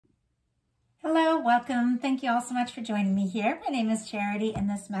Hello, welcome. Thank you all so much for joining me here. My name is Charity and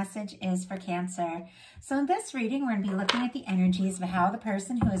this message is for Cancer. So in this reading, we're going to be looking at the energies of how the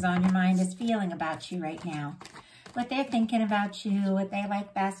person who is on your mind is feeling about you right now. What they're thinking about you, what they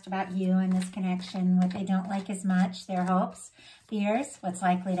like best about you in this connection, what they don't like as much, their hopes, fears, what's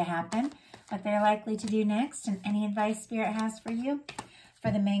likely to happen, what they're likely to do next, and any advice Spirit has for you. For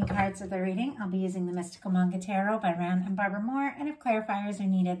the main cards of the reading, I'll be using the Mystical Manga Tarot by Ran and Barbara Moore, and if clarifiers are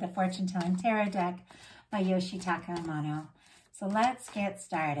needed, the Fortune Telling Tarot deck by Yoshitaka Amano. So let's get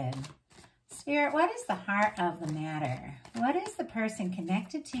started. Spirit, what is the heart of the matter? What is the person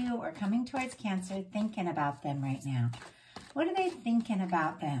connected to or coming towards Cancer thinking about them right now? What are they thinking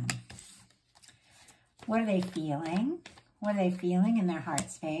about them? What are they feeling? What are they feeling in their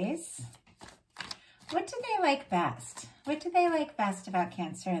heart space? What do they like best? What do they like best about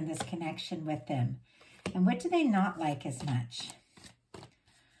Cancer and this connection with them? And what do they not like as much?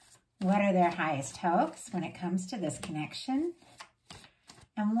 What are their highest hopes when it comes to this connection?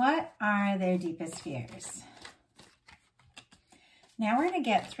 And what are their deepest fears? Now we're going to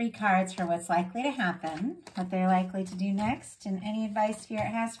get 3 cards for what's likely to happen, what they're likely to do next, and any advice Spirit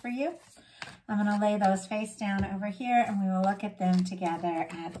has for you. I'm going to lay those face down over here, and we will look at them together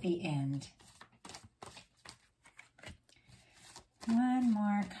at the end. One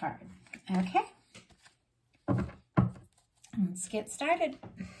more card. Okay. Let's get started.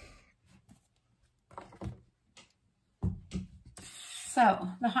 So,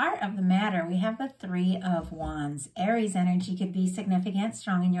 the heart of the matter, we have the 3 of Wands. Aries energy could be significant,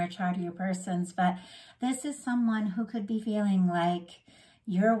 strong in your chart or your person's, but this is someone who could be feeling like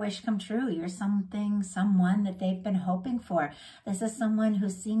your wish come true. You're someone that they've been hoping for. This is someone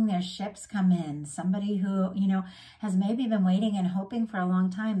who's seeing their ships come in. Somebody who, has maybe been waiting and hoping for a long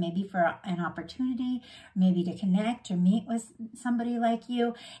time, maybe for an opportunity, maybe to connect or meet with somebody like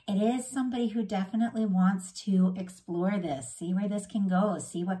you. It is somebody who definitely wants to explore this, see where this can go,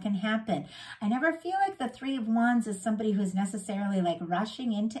 see what can happen. I never feel like the 3 of Wands is somebody who's necessarily like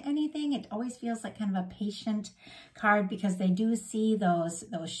rushing into anything. It always feels like kind of a patient card because they do see those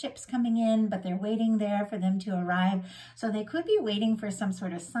ships coming in, but they're waiting there for them to arrive. So they could be waiting for some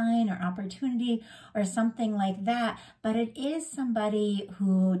sort of sign or opportunity or something like that. But it is somebody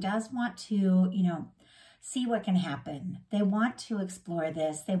who does want to, see what can happen. They want to explore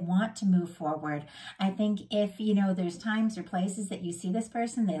this. They want to move forward. I think if, there's times or places that you see this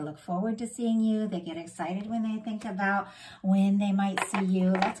person, they look forward to seeing you. They get excited when they think about when they might see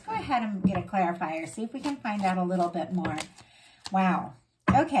you. Let's go ahead and get a clarifier. See if we can find out a little bit more. Wow.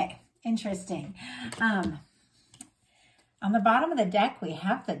 Okay, interesting. On the bottom of the deck, we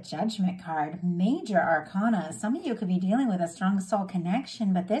have the Judgment card, Major Arcana. Some of you could be dealing with a strong soul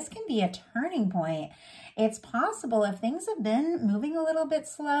connection, but this can be a turning point. It's possible if things have been moving a little bit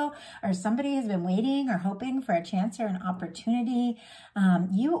slow or somebody has been waiting or hoping for a chance or an opportunity,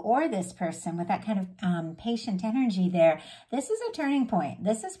 you or this person with that kind of patient energy there, this is a turning point.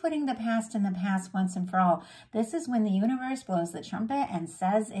 This is putting the past in the past once and for all. This is when the universe blows the trumpet and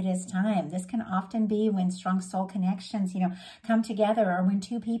says it is time. This can often be when strong soul connections, come together, or when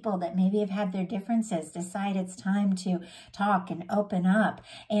 2 people that maybe have had their differences decide it's time to talk and open up.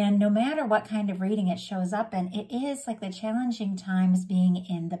 And no matter what kind of reading it shows up in, it is like the challenging times being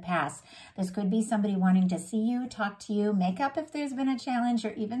in the past. This could be somebody wanting to see you, talk to you, make up if there's been a challenge,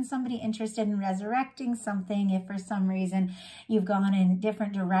 or even somebody interested in resurrecting something if for some reason you've gone in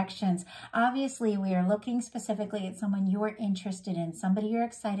different directions. Obviously, we are looking specifically at someone you're interested in, somebody you're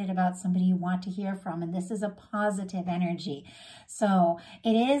excited about, somebody you want to hear from, and this is a positive energy. So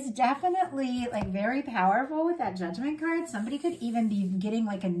it is definitely like very powerful with that Judgment card. Somebody could even be getting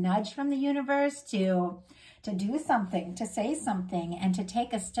like a nudge from the universe to do something, to say something, and to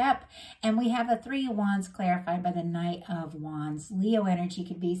take a step. And we have the 3 of Wands clarified by the Knight of Wands. Leo energy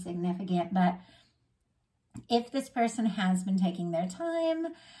could be significant, but if this person has been taking their time,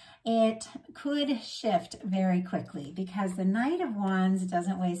 it could shift very quickly because the Knight of Wands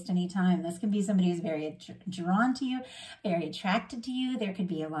doesn't waste any time. This can be somebody who's very drawn to you, very attracted to you. There could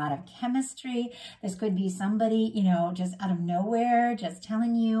be a lot of chemistry. This could be somebody, just out of nowhere, just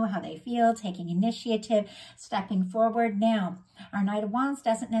telling you how they feel, taking initiative, stepping forward. Now, our Knight of Wands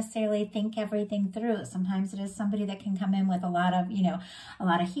doesn't necessarily think everything through. Sometimes it is somebody that can come in with a lot of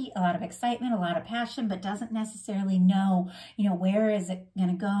heat, a lot of excitement, a lot of passion, but doesn't necessarily know, where is it going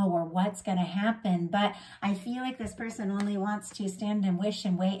to go or what's going to happen. But I feel like this person only wants to stand and wish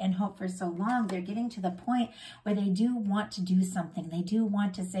and wait and hope for so long. They're getting to the point where they do want to do something. They do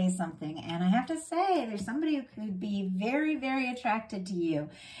want to say something. And I have to say, there's somebody who could be very, very attracted to you.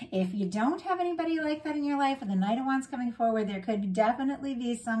 If you don't have anybody like that in your life and the Knight of Wands coming forward, there could could definitely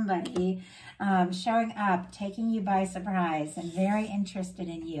be somebody showing up, taking you by surprise, and very interested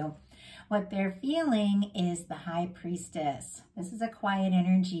in you. What they're feeling is the High Priestess. This is a quiet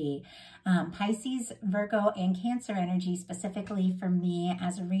energy. Pisces, Virgo, and Cancer energy specifically for me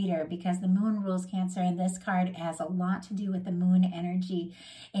as a reader, because the moon rules Cancer, and this card has a lot to do with the moon energy.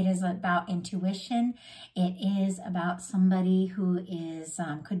 It is about intuition. It is about somebody who is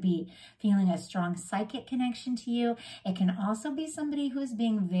could be feeling a strong psychic connection to you. It can also be somebody who's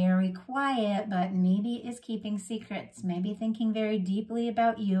being very quiet, but maybe is keeping secrets, maybe thinking very deeply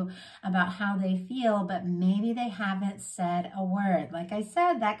about you, about how they feel, but maybe they haven't said a word. Like I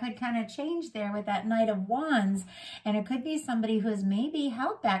said, that could kind of change there with that Knight of Wands, and it could be somebody who has maybe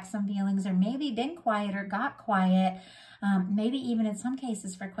held back some feelings, or maybe been quiet or got quiet, maybe even in some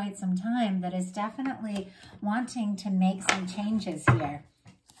cases for quite some time, that is definitely wanting to make some changes here.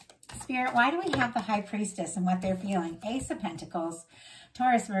 Spirit, why do we have the High Priestess and what they're feeling? Ace of Pentacles.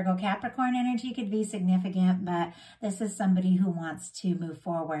 Taurus, Virgo, Capricorn energy could be significant, but this is somebody who wants to move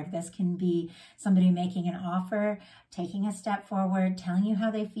forward. This can be somebody making an offer, taking a step forward, telling you how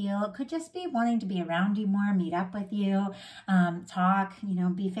they feel. It could just be wanting to be around you more, meet up with you, talk, you know,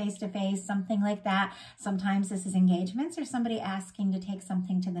 be face-to-face, something like that. Sometimes this is engagements or somebody asking to take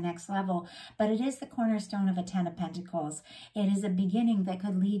something to the next level, but it is the cornerstone of a Ten of Pentacles. It is a beginning that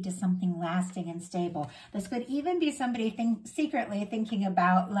could lead to something lasting and stable. This could even be somebody secretly thinking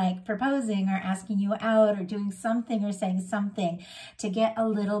about like proposing or asking you out or doing something or saying something to get a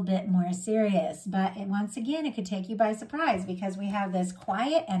little bit more serious. But once again, it could take you by surprise, because we have this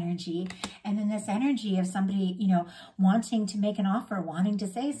quiet energy and then this energy of somebody, you know, wanting to make an offer, wanting to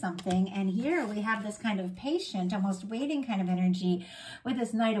say something. And here we have this kind of patient, almost waiting kind of energy with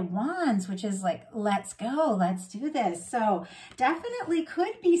this Knight of Wands, which is like, let's go, let's do this. So definitely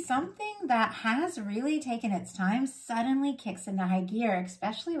could be something that has really taken its time, suddenly kicks into high gear,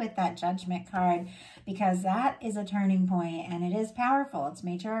 especially with that Judgment card, because that is a turning point and it is powerful. It's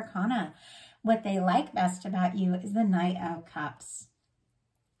major arcana. What they like best about you is the Knight of Cups.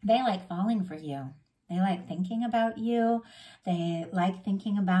 They like falling for you. They like thinking about you. They like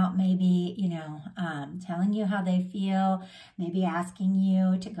thinking about maybe, you know, telling you how they feel, maybe asking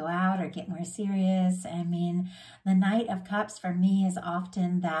you to go out or get more serious. I mean, the Knight of Cups for me is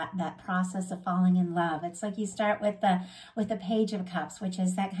often that process of falling in love. It's like you start with the Page of Cups, which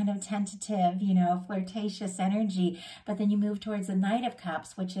is that kind of tentative, you know, flirtatious energy. But then you move towards the Knight of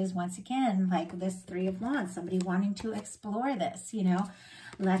Cups, which is once again like this Three of Wands, somebody wanting to explore this, you know.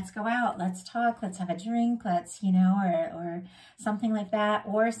 Let's go out, let's talk, let's have a drink, let's, you know, or something like that.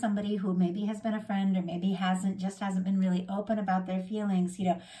 Or somebody who maybe has been a friend or maybe hasn't been really open about their feelings, you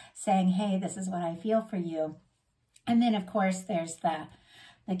know, saying, hey, this is what I feel for you. And then, of course, there's the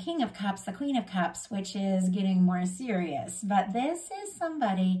King of Cups, the Queen of Cups, which is getting more serious. But this is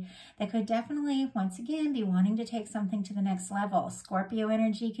somebody that could definitely, once again, be wanting to take something to the next level. Scorpio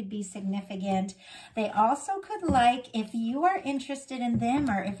energy could be significant. They also could like, if you are interested in them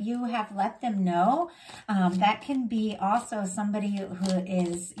or if you have let them know, that can be also somebody who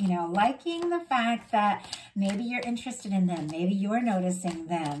is, you know, liking the fact that maybe you're interested in them. Maybe you're noticing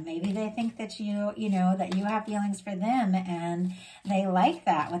them. Maybe they think that you know, that you have feelings for them and they like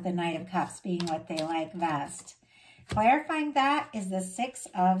that, with the Knight of Cups being what they like best. Clarifying that is the Six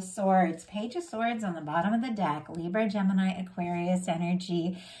of Swords. Page of Swords on the bottom of the deck. Libra, Gemini, Aquarius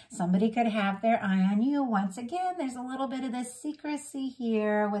energy. Somebody could have their eye on you. Once again, there's a little bit of this secrecy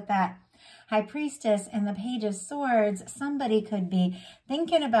here with that High Priestess and the Page of Swords. Somebody could be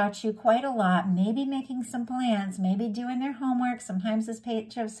thinking about you quite a lot, maybe making some plans, maybe doing their homework. Sometimes this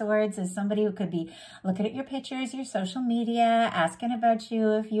Page of Swords is somebody who could be looking at your pictures, your social media, asking about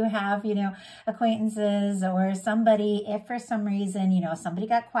you if you have, you know, acquaintances, or somebody, if for some reason, you know, somebody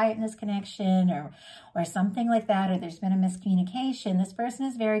got quiet in this connection or something like that, or there's been a miscommunication. This person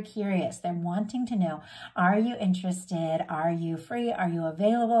is very curious. They're wanting to know, are you interested? Are you free? Are you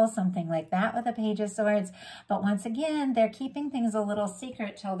available? Something like that with a Page of Swords. But once again, they're keeping things a little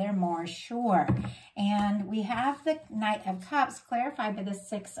secret till they're more sure. And we have the Knight of Cups clarified by the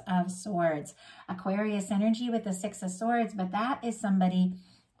Six of Swords. Aquarius energy with the Six of Swords, but that is somebody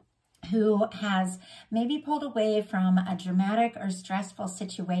who has maybe pulled away from a dramatic or stressful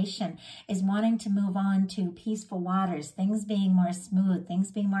situation, is wanting to move on to peaceful waters, things being more smooth,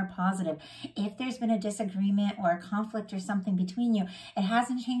 things being more positive. If there's been a disagreement or a conflict or something between you, it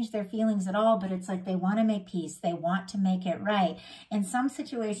hasn't changed their feelings at all, but it's like they want to make peace. They want to make it right. In some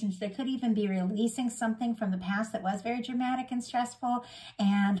situations, they could even be releasing something from the past that was very dramatic and stressful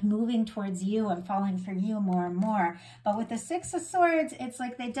and moving towards you and falling for you more and more. But with the Six of Swords, it's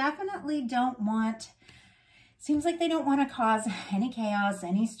like they definitely don't want Seems like they don't want to cause any chaos,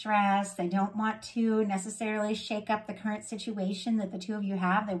 any stress. They don't want to necessarily shake up the current situation that the two of you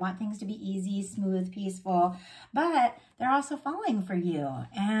have. They want things to be easy, smooth, peaceful, but they're also falling for you.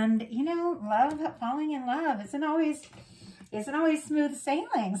 And, you know, falling in love isn't always smooth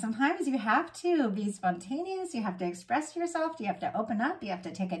sailing. Sometimes you have to be spontaneous. You have to express yourself. You have to open up. You have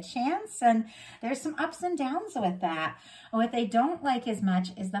to take a chance. And there's some ups and downs with that. What they don't like as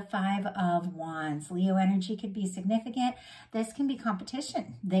much is the 5 of Wands. Leo energy could be significant. This can be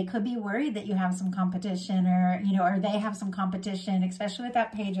competition. They could be worried that you have some competition, or, you know, or they have some competition, especially with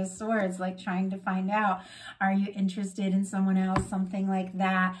that Page of Swords, like trying to find out, are you interested in someone else? Something like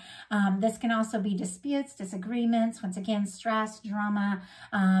that. This can also be disputes, disagreements. Once again, stress, drama.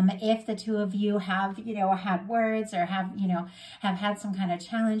 If the two of you have, you know, had words or have had some kind of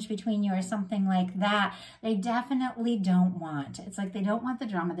challenge between you or something like that, they definitely don't want. It's like they don't want the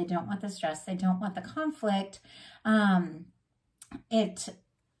drama. They don't want the stress. They don't want the conflict. And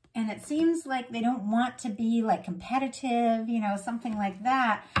it seems like they don't want to be like competitive, you know, something like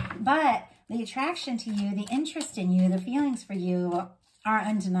that. But the attraction to you, the interest in you, the feelings for you are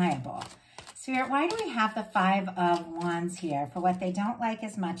undeniable. Spirit, why do we have the 5 of Wands here for what they don't like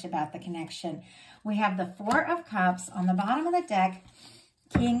as much about the connection? We have the 4 of Cups on the bottom of the deck,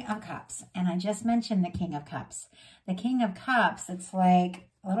 King of Cups. And I just mentioned the King of Cups. The King of Cups, it's like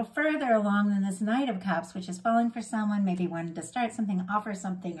a little further along than this Knight of Cups, which is falling for someone, maybe wanting to start something, offer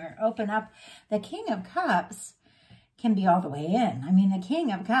something, or open up. The King of Cups can be all the way in. I mean, the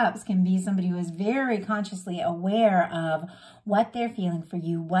King of Cups can be somebody who is very consciously aware of what they're feeling for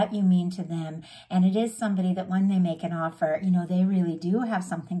you, what you mean to them. And it is somebody that when they make an offer, you know, they really do have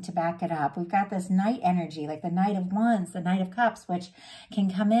something to back it up. We've got this Knight energy, like the Knight of Wands, the Knight of Cups, which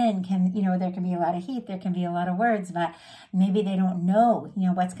can come in, you know, there can be a lot of heat, there can be a lot of words, but maybe they don't know, you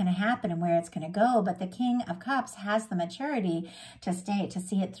know, what's going to happen and where it's going to go. But the King of Cups has the maturity to stay, to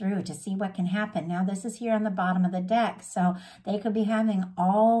see it through, to see what can happen. Now, this is here on the bottom of the deck. So they could be having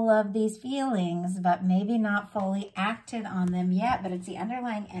all of these feelings, but maybe not fully acted on them yet. But it's the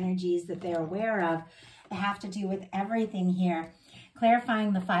underlying energies that they're aware of that have to do with everything here.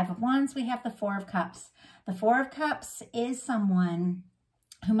 Clarifying the 5 of Wands, we have the 4 of Cups. The 4 of Cups is someone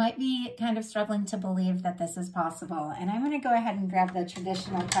who might be kind of struggling to believe that this is possible. And I'm going to go ahead and grab the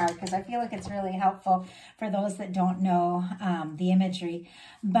traditional card because I feel like it's really helpful for those that don't know the imagery.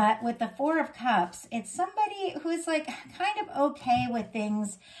 But with the 4 of Cups, it's somebody who's like kind of okay with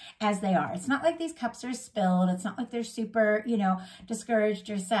things as they are. It's not like these cups are spilled. It's not like they're super, you know, discouraged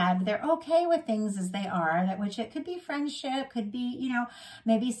or sad. They're okay with things as they are, that which it could be friendship, could be, you know,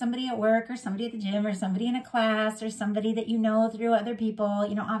 maybe somebody at work or somebody at the gym or somebody in a class or somebody that you know through other people.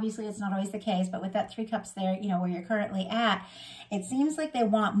 You know, obviously it's not always the case, but with that 3 cups there, you know, where you're currently at, it seems like they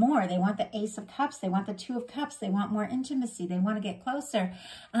want more. They want the Ace of Cups. They want the 2 of Cups. They want more intimacy. They want to get closer.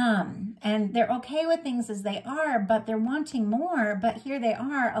 And they're okay with things as they are, but they're wanting more. But here they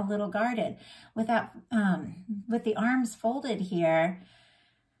are a little guarded. With that, with the arms folded here,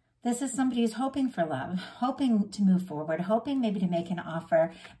 this is somebody who's hoping for love, hoping to move forward, hoping maybe to make an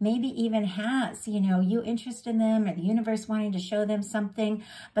offer, maybe even has, you know, you interest in them or the universe wanting to show them something,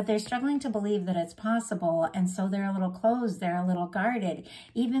 but they're struggling to believe that it's possible. And so they're a little closed, they're a little guarded,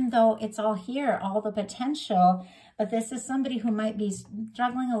 even though it's all here, all the potential. But this is somebody who might be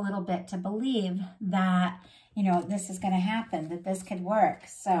struggling a little bit to believe that, you know, this is going to happen, that this could work.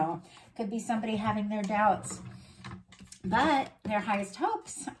 So could be somebody having their doubts. But their highest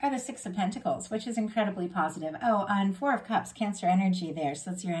hopes are the 6 of Pentacles, which is incredibly positive. Oh, on 4 of Cups, Cancer energy there. So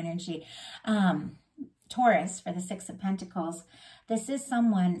that's your energy. Taurus for the 6 of Pentacles. This is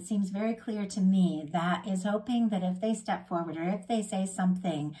someone, it seems very clear to me, that is hoping that if they step forward or if they say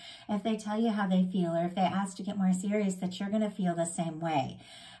something, if they tell you how they feel or if they ask to get more serious, that you're going to feel the same way.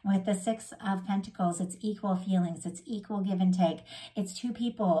 With the 6 of Pentacles, it's equal feelings. It's equal give and take. It's 2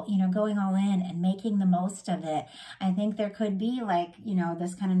 people, you know, going all in and making the most of it. I think there could be like, you know,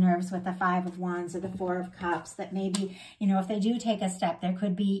 this kind of nerves with the 5 of Wands or the 4 of Cups that maybe, you know, if they do take a step, there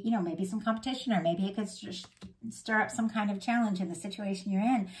could be, you know, maybe some competition or maybe it could stir up some kind of challenge in the situation you're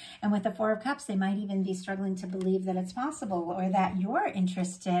in. And with the 4 of Cups, they might even be struggling to believe that it's possible or that you're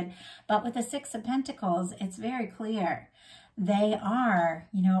interested. But with the 6 of Pentacles, it's very clear. They are,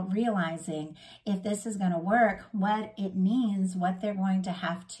 you know, realizing if this is going to work, what it means, what they're going to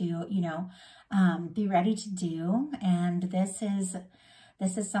have to, you know, be ready to do. And this is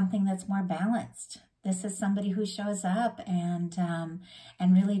something that's more balanced. This is somebody who shows up and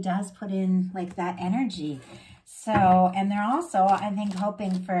really does put in like that energy. So, and they're also, I think,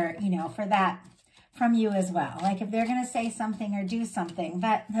 hoping for, you know, for from you as well. Like if they're going to say something or do something.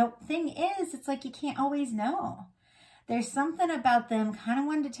 But the thing is, it's like you can't always know. There's something about them kind of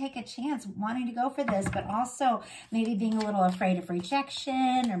wanting to take a chance, wanting to go for this, but also maybe being a little afraid of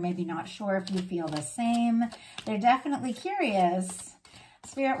rejection or maybe not sure if you feel the same. They're definitely curious.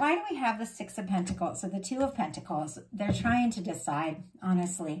 Spirit, why do we have the Six of Pentacles? So the Two of Pentacles, they're trying to decide,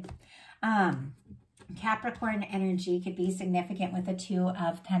 honestly. Capricorn energy could be significant with the Two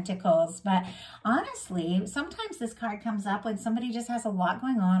of Pentacles. But honestly, sometimes this card comes up when somebody just has a lot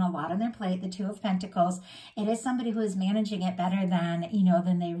going on, a lot on their plate, the Two of Pentacles. It is somebody who is managing it better than,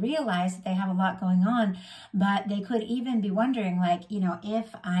 than they realize that they have a lot going on. But they could even be wondering, like,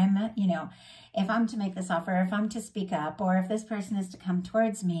 if I'm to make this offer, if I'm to speak up, or if this person is to come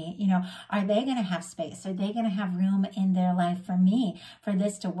towards me, are they going to have space? Are they going to have room in their life for me, for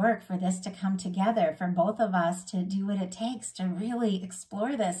this to work, for this to come together, for both of us to do what it takes to really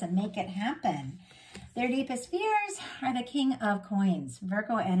explore this and make it happen? Their deepest fears are the King of Coins.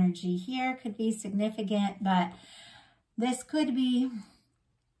 Virgo energy here could be significant, but this could be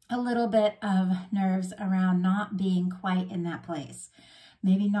a little bit of nerves around not being quite in that place.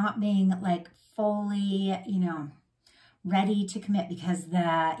 Maybe not being like fully, ready to commit, because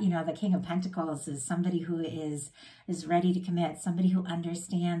the King of Pentacles is somebody who is ready to commit, somebody who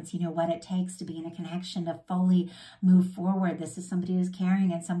understands, what it takes to be in a connection, to fully move forward. This is somebody who's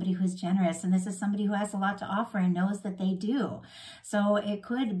caring and somebody who's generous, and this is somebody who has a lot to offer and knows that they do. So it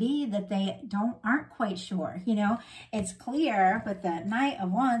could be that they aren't quite sure, It's clear with the Knight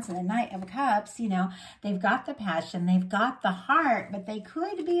of Wands and the Knight of Cups, they've got the passion, they've got the heart, but they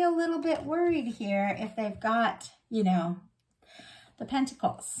could be a little bit worried here if they've got, the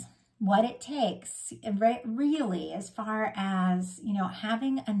Pentacles, what it takes, really, as far as,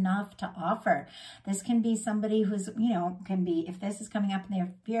 having enough to offer. This can be somebody who's, if this is coming up in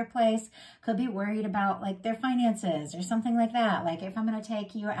their fear place, could be worried about like their finances or something like that. Like, if I'm going to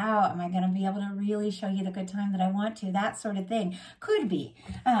take you out, am I going to be able to really show you the good time that I want to? That sort of thing could be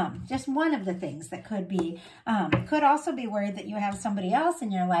just one of the things that could be. Could also be worried that you have somebody else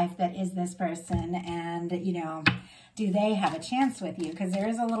in your life that is this person, and, do they have a chance with you? Because there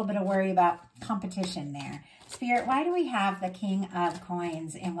is a little bit of worry about competition there. Spirit, why do we have the King of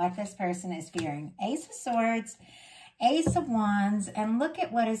Coins and what this person is fearing? Ace of Swords, Ace of Wands, and look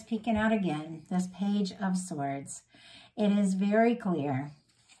at what is peeking out again, this Page of Swords. It is very clear.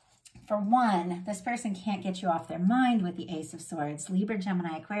 For one, this person can't get you off their mind with the Ace of Swords. Libra,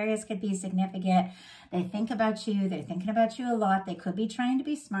 Gemini, Aquarius could be significant. They think about you. They're thinking about you a lot. They could be trying to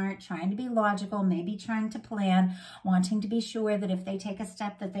be smart, trying to be logical, maybe trying to plan, wanting to be sure that if they take a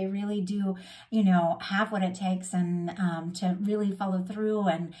step that they really do, have what it takes and to really follow through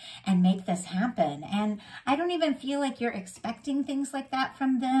and make this happen. And I don't even feel like you're expecting things like that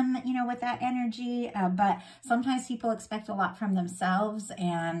from them, with that energy. But sometimes people expect a lot from themselves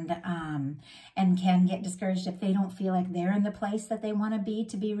and can get discouraged if they don't feel like they're in the place that they want to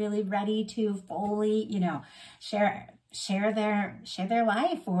be really ready to fully, share their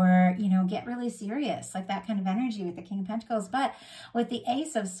life, or, get really serious, like that kind of energy with the King of Pentacles. But with the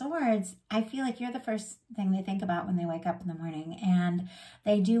Ace of Swords, I feel like you're the first thing they think about when they wake up in the morning, and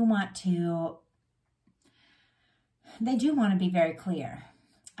they do want to be very clear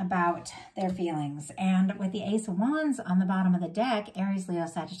about their feelings. And with the Ace of Wands on the bottom of the deck, Aries, Leo,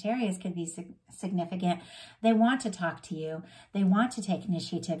 Sagittarius could be significant. They want to talk to you. They want to take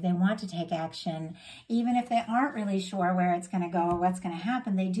initiative. They want to take action. Even if they aren't really sure where it's going to go or what's going to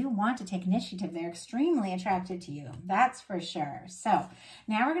happen, they do want to take initiative. They're extremely attracted to you. That's for sure. So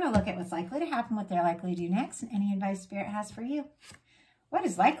now we're going to look at what's likely to happen, what they're likely to do next, and any advice Spirit has for you. What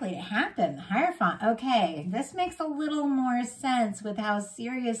is likely to happen? The Hierophant. Okay, this makes a little more sense with how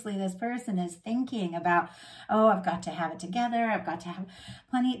seriously this person is thinking about, oh, I've got to have it together. I've got to have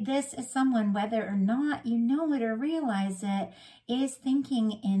plenty. This is someone, whether or not you know it or realize it, is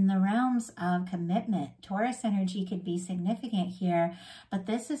thinking in the realms of commitment. Taurus energy could be significant here, but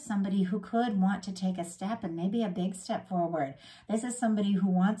this is somebody who could want to take a step, and maybe a big step forward. This is somebody who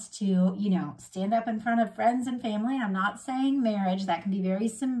wants to, stand up in front of friends and family. I'm not saying marriage. That can be very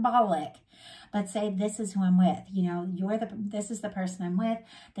symbolic. But say, this is who I'm with. This is the person I'm with.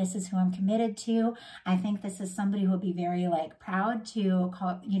 This is who I'm committed to. I think this is somebody who will be very proud to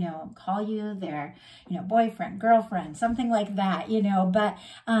call you their, boyfriend, girlfriend, something like that,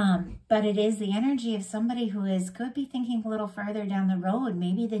 but it is the energy of somebody who could be thinking a little further down the road,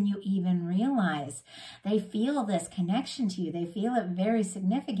 maybe than you even realize. They feel this connection to you. They feel it very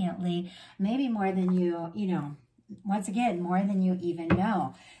significantly, maybe more than you once again, more than you even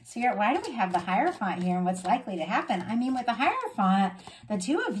know. So here, why do we have the Hierophant here and what's likely to happen? I mean, with the Hierophant, the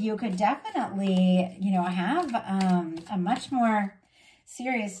two of you could definitely, you know, have a much more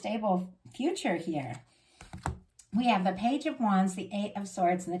serious, stable future here. We have the Page of Wands, the Eight of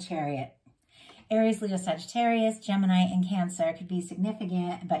Swords, and the Chariot. Aries, Leo, Sagittarius, Gemini, and Cancer could be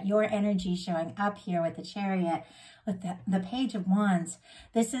significant, but your energy showing up here with the Chariot, with the Page of Wands,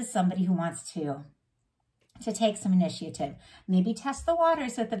 this is somebody who wants to take some initiative. Maybe test the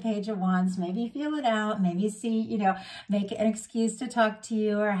waters with the Page of Wands, maybe feel it out, maybe see, you know, make an excuse to talk to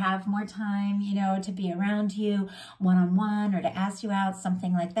you or have more time, you know, to be around you one-on-one or to ask you out,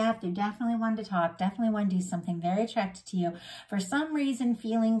 something like that. They're definitely one to talk, definitely want to do something very attracted to you. For some reason,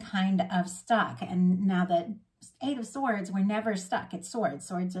 feeling kind of stuck. And now that Eight of Swords, we're never stuck. It's swords.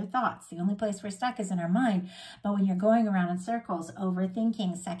 Swords are thoughts. The only place we're stuck is in our mind. But when you're going around in circles,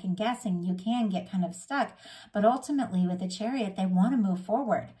 overthinking, second guessing, you can get kind of stuck. But ultimately, with the Chariot, they want to move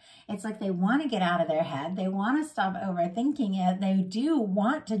forward. It's like they want to get out of their head. They want to stop overthinking it. They do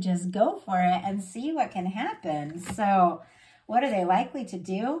want to just go for it and see what can happen. So what are they likely to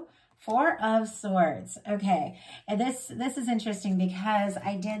do? Four of Swords. Okay, and this is interesting because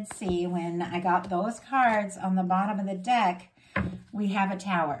I did see when I got those cards on the bottom of the deck, we have a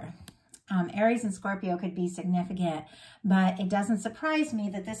Tower. Aries and Scorpio could be significant, but it doesn't surprise me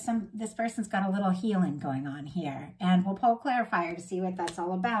that this person's got a little healing going on here. And we'll pull a clarifier to see what that's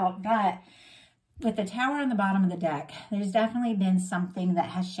all about. But with the Tower on the bottom of the deck, there's definitely been something that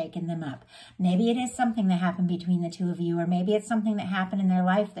has shaken them up. Maybe it is something that happened between the two of you, or maybe it's something that happened in their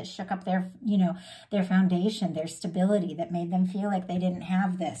life that shook up their, you know, their foundation, their stability, that made them feel like they didn't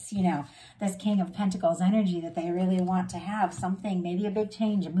have this, you know, this King of Pentacles energy that they really want to have. Something, maybe a big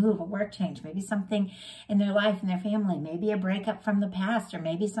change, a move, a work change, maybe something in their life and their family, maybe a breakup from the past, or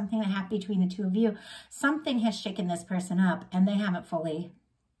maybe something that happened between the two of you. Something has shaken this person up and they haven't fully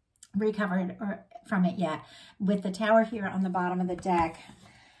recovered from it yet. With the Tower here on the bottom of the deck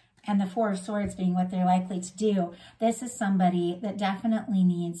and the Four of Swords being what they're likely to do, this is somebody that definitely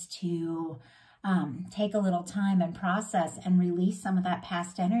needs to take a little time and process and release some of that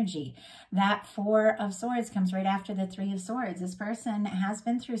past energy. That Four of Swords comes right after the Three of Swords. This person has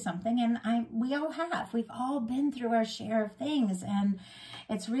been through something, and we all have. We've all been through our share of things, and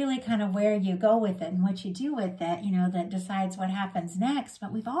it's really kind of where you go with it and what you do with it, you know, that decides what happens next.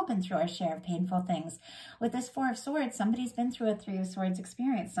 But we've all been through our share of painful things. With this Four of Swords, somebody's been through a Three of Swords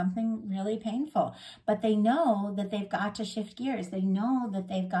experience, something really painful. But they know that they've got to shift gears. They know that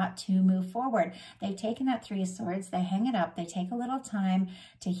they've got to move forward. They've taken that Three of Swords, they hang it up, they take a little time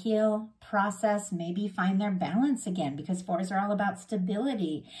to heal, process, maybe find their balance again, because fours are all about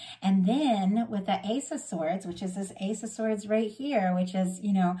stability. And then with the Ace of Swords, which is this Ace of Swords right here, which is,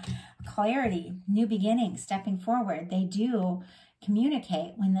 you know, clarity, new beginning, stepping forward. They do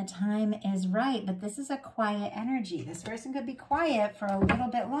communicate when the time is right, but this is a quiet energy. This person could be quiet for a little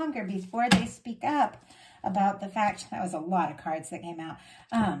bit longer before they speak up about the fact, that was a lot of cards that came out,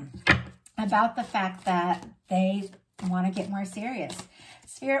 about the fact that they want to get more serious.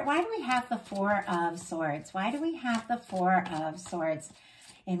 Spirit, why do we have the Four of Swords? Why do we have the Four of Swords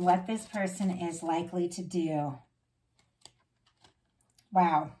in what this person is likely to do?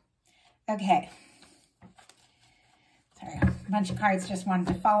 Wow. Okay. Sorry, a bunch of cards just wanted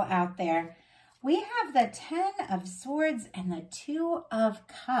to fall out there. We have the Ten of Swords and the Two of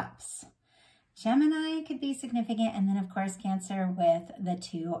Cups. Gemini could be significant, and then, of course, Cancer with the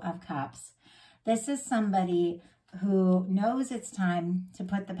Two of Cups. This is somebody who knows it's time to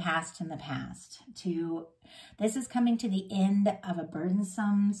put the past in the past. This is coming to the end of a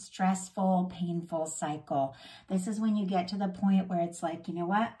burdensome, stressful, painful cycle. This is when you get to the point where it's like, you know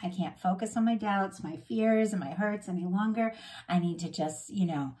what? I can't focus on my doubts, my fears, and my hurts any longer. I need to just, you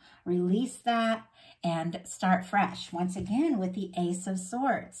know, release that and start fresh. Once again, with the Ace of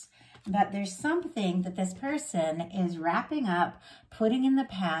Swords. But there's something that this person is wrapping up, putting in the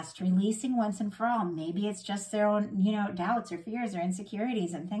past, releasing once and for all. Maybe it's just their own, you know, doubts or fears or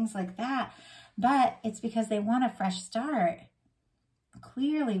insecurities and things like that. But it's because they want a fresh start.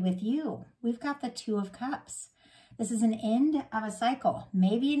 Clearly with you, we've got the Two of Cups. This is an end of a cycle,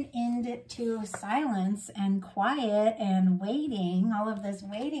 maybe an end to silence and quiet and waiting, all of this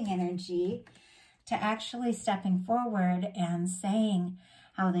waiting energy, to actually stepping forward and saying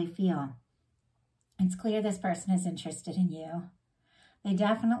how they feel. It's clear this person is interested in you. They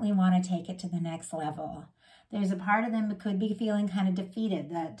definitely want to take it to the next level. There's a part of them that could be feeling kind of defeated.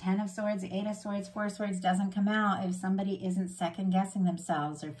 The Ten of Swords, Eight of Swords, Four of Swords doesn't come out if somebody isn't second guessing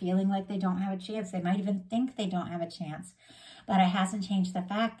themselves or feeling like they don't have a chance. They might even think they don't have a chance. But it hasn't changed the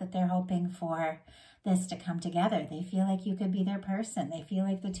fact that they're hoping for this to come together. They feel like you could be their person. They feel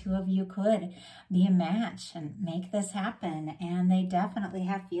like the two of you could be a match and make this happen. And they definitely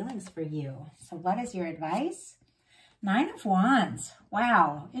have feelings for you. So what is your advice? 9 of Wands.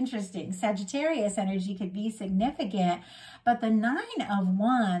 Wow, interesting. Sagittarius energy could be significant, but the 9 of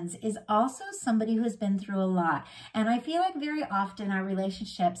Wands is also somebody who's been through a lot. And I feel like very often our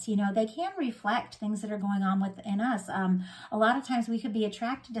relationships, you know, they can reflect things that are going on within us. A lot of times we could be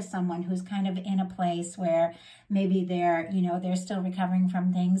attracted to someone who's kind of in a place where maybe they're, you know, they're still recovering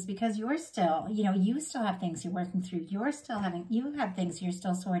from things because you're still, you know, you still have things you're working through. You have things you're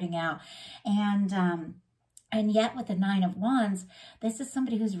still sorting out. And yet with the 9 of Wands, this is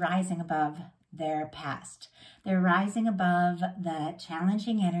somebody who's rising above their past. They're rising above the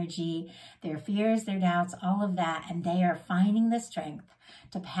challenging energy, their fears, their doubts, all of that. And they are finding the strength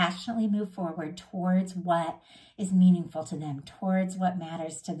to passionately move forward towards what is meaningful to them, towards what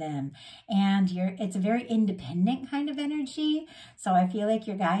matters to them. And it's a very independent kind of energy. So I feel like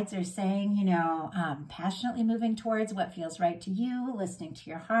your guides are saying, you know, passionately moving towards what feels right to you, listening to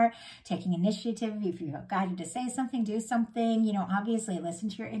your heart, taking initiative. If you have guided to say something, do something, you know, obviously listen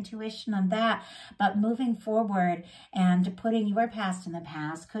to your intuition on that. But moving forward and putting your past in the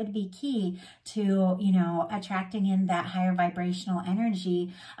past could be key to, you know, attracting in that higher vibrational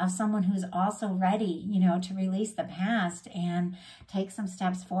energy of someone who's also ready, you know, to release the past and take some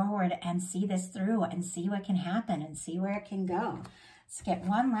steps forward and see this through and see what can happen and see where it can go. Let's get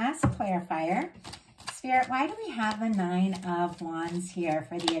one last clarifier. Spirit, why do we have the 9 of Wands here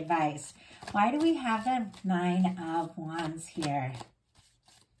for the advice? Why do we have the 9 of Wands here?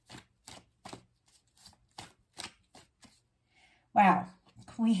 Wow,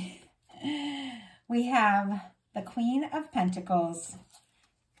 we have the Queen of Pentacles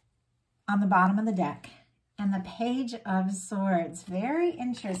on the bottom of the deck and the Page of Swords. Very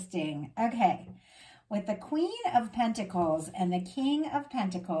interesting. Okay, with the Queen of Pentacles and the King of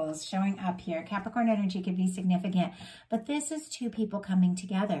Pentacles showing up here, Capricorn energy could be significant, but this is two people coming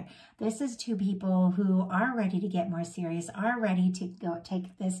together. This is two people who are ready to get more serious, are ready to go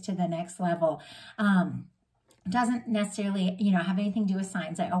take this to the next level. Doesn't necessarily, you know, have anything to do with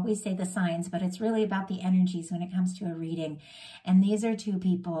signs. I always say the signs, but it's really about the energies when it comes to a reading. And these are two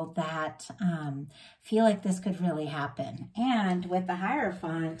people that feel like this could really happen. And with the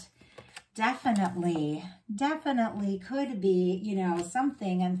Hierophant, definitely could be, you know,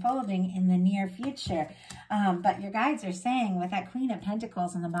 something unfolding in the near future. But your guides are saying with that Queen of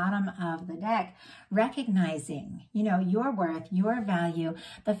Pentacles on the bottom of the deck, recognizing, you know, your worth, your value,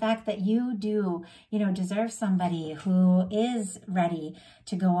 the fact that you do, you know, deserve somebody who is ready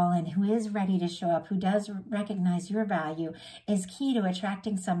to go all in, who is ready to show up, who does recognize your value is key to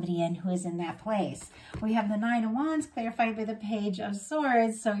attracting somebody in who is in that place. We have the 9 of Wands clarified by the Page of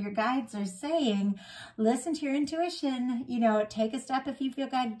Swords. So your guides are saying, listen to your intuition, you know, take a step if you feel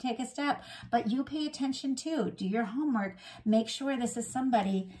guided to take a step, but you pay attention too. Do your homework. Make sure this is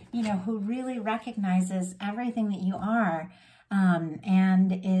somebody, you know, who really recognizes everything that you are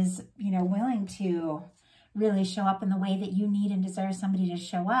and is, you know, willing to really show up in the way that you need and deserve somebody to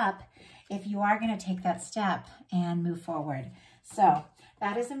show up if you are going to take that step and move forward. So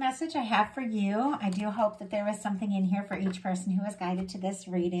that is a message I have for you. I do hope that there was something in here for each person who was guided to this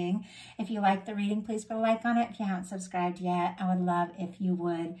reading. If you like the reading, please put a like on it. If you haven't subscribed yet, I would love if you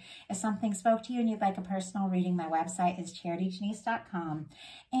would. If something spoke to you and you'd like a personal reading, my website is charityjanice.com.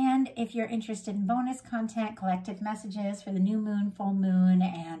 And if you're interested in bonus content, collective messages for the new moon, full moon,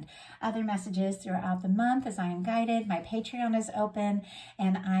 and other messages throughout the month as I am guided, my Patreon is open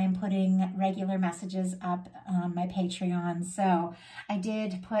and I am putting regular messages up on my Patreon. So I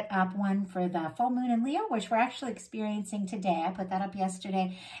did put up one for the full moon in Leo, which we're actually experiencing today. I put that up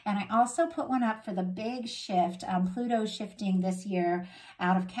yesterday. And I also put one up for the big shift. Pluto shifting this year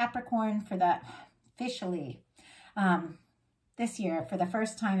out of Capricorn for the officially this year, for the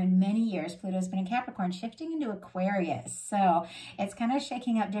first time in many years, Pluto's been in Capricorn, shifting into Aquarius. So it's kind of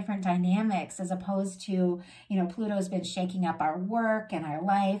shaking up different dynamics as opposed to, you know, Pluto's been shaking up our work and our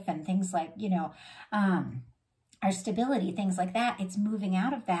life and things like, you know, our stability, things like that. It's moving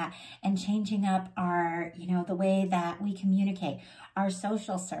out of that and changing up our, you know, the way that we communicate, our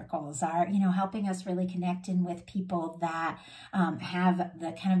social circles, our, you know, helping us really connect in with people that have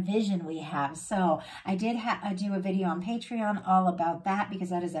the kind of vision we have. So I did do a video on Patreon all about that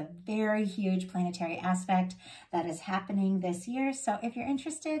because that is a very huge planetary aspect that is happening this year. So if you're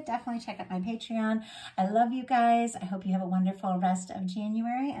interested, definitely check out my Patreon. I love you guys. I hope you have a wonderful rest of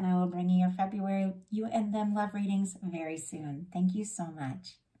January, and I will bring you your February You and Them love readings very soon. Thank you so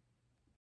much.